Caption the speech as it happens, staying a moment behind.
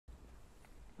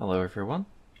Hello everyone.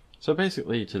 So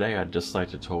basically today I'd just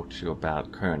like to talk to you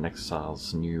about Conan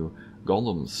Exiles' new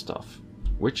Golem stuff,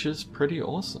 which is pretty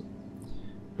awesome.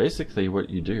 Basically what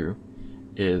you do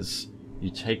is you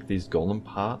take these Golem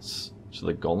parts to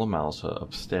the Golem altar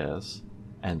upstairs,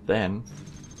 and then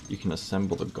you can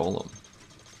assemble the Golem.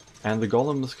 And the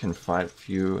Golems can fight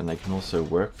for you and they can also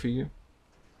work for you.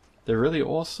 They're really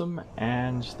awesome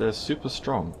and they're super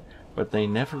strong, but they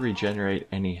never regenerate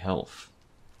any health.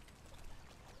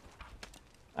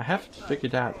 I haven't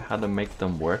figured out how to make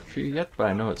them work for you yet, but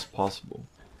I know it's possible.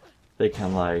 They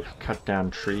can like cut down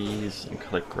trees and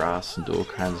collect grass and do all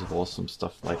kinds of awesome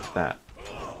stuff like that.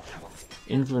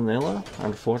 In vanilla,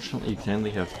 unfortunately you can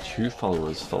only have 2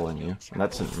 followers following you, and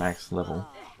that's at max level.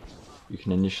 You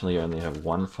can initially only have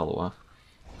 1 follower,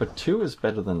 but 2 is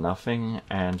better than nothing,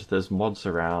 and there's mods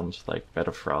around like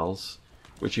Better Thralls,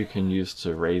 which you can use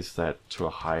to raise that to a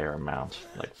higher amount,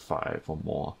 like 5 or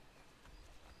more.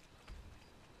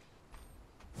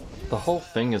 The whole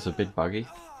thing is a bit buggy.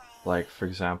 Like, for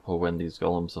example, when these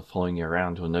golems are following you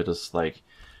around, you'll notice like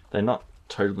they're not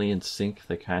totally in sync.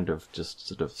 They kind of just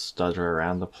sort of stutter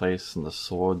around the place and the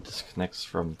sword disconnects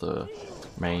from the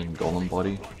main golem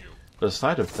body. But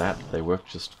aside of that, they work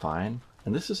just fine.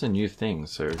 And this is a new thing,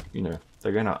 so, you know,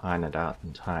 they're going to iron it out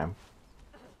in time.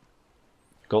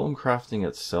 Golem crafting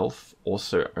itself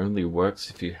also only works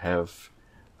if you have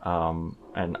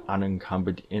an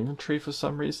unencumbered inventory for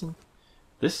some reason.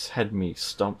 This had me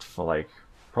stumped for like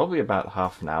probably about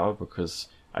half an hour because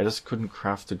I just couldn't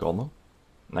craft a golem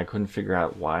and I couldn't figure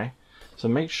out why. So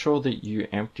make sure that you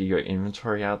empty your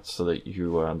inventory out so that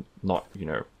you are not, you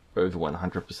know, over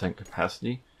 100%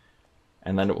 capacity,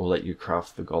 and then it will let you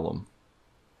craft the golem.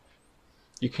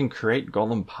 You can create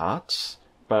golem parts,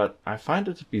 but I find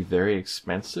it to be very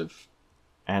expensive,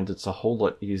 and it's a whole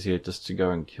lot easier just to go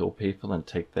and kill people and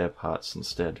take their parts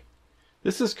instead.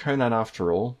 This is Conan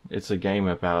after all. It's a game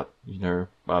about, you know,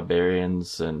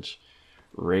 barbarians and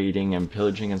raiding and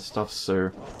pillaging and stuff, so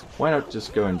why not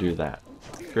just go and do that?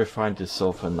 Go find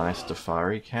yourself a nice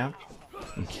Defari camp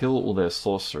and kill all their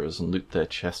sorcerers and loot their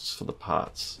chests for the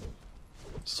parts.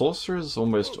 Sorcerers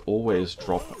almost always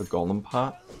drop a golem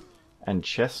part, and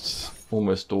chests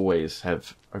almost always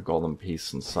have a golem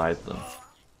piece inside them.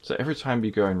 So every time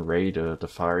you go and raid a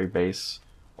Defari base,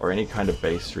 or any kind of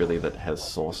base really that has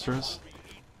sorcerers,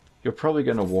 you're probably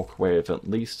going to walk away with at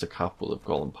least a couple of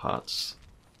golem parts.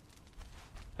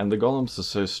 And the golems are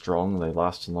so strong, they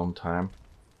last a long time.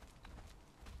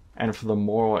 And for the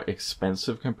more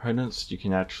expensive components, you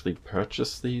can actually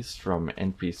purchase these from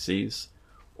NPCs,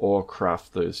 or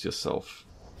craft those yourself.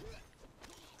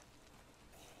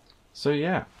 So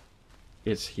yeah,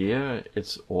 it's here,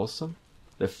 it's awesome.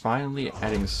 They're finally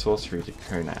adding sorcery to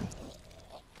Conan.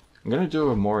 I'm going to do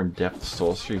a more in-depth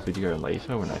sorcery video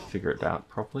later when I figure it out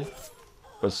properly,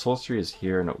 but sorcery is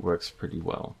here and it works pretty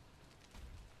well.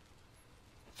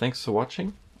 Thanks for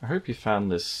watching. I hope you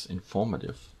found this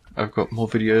informative. I've got more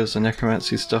videos and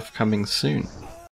necromancy stuff coming soon.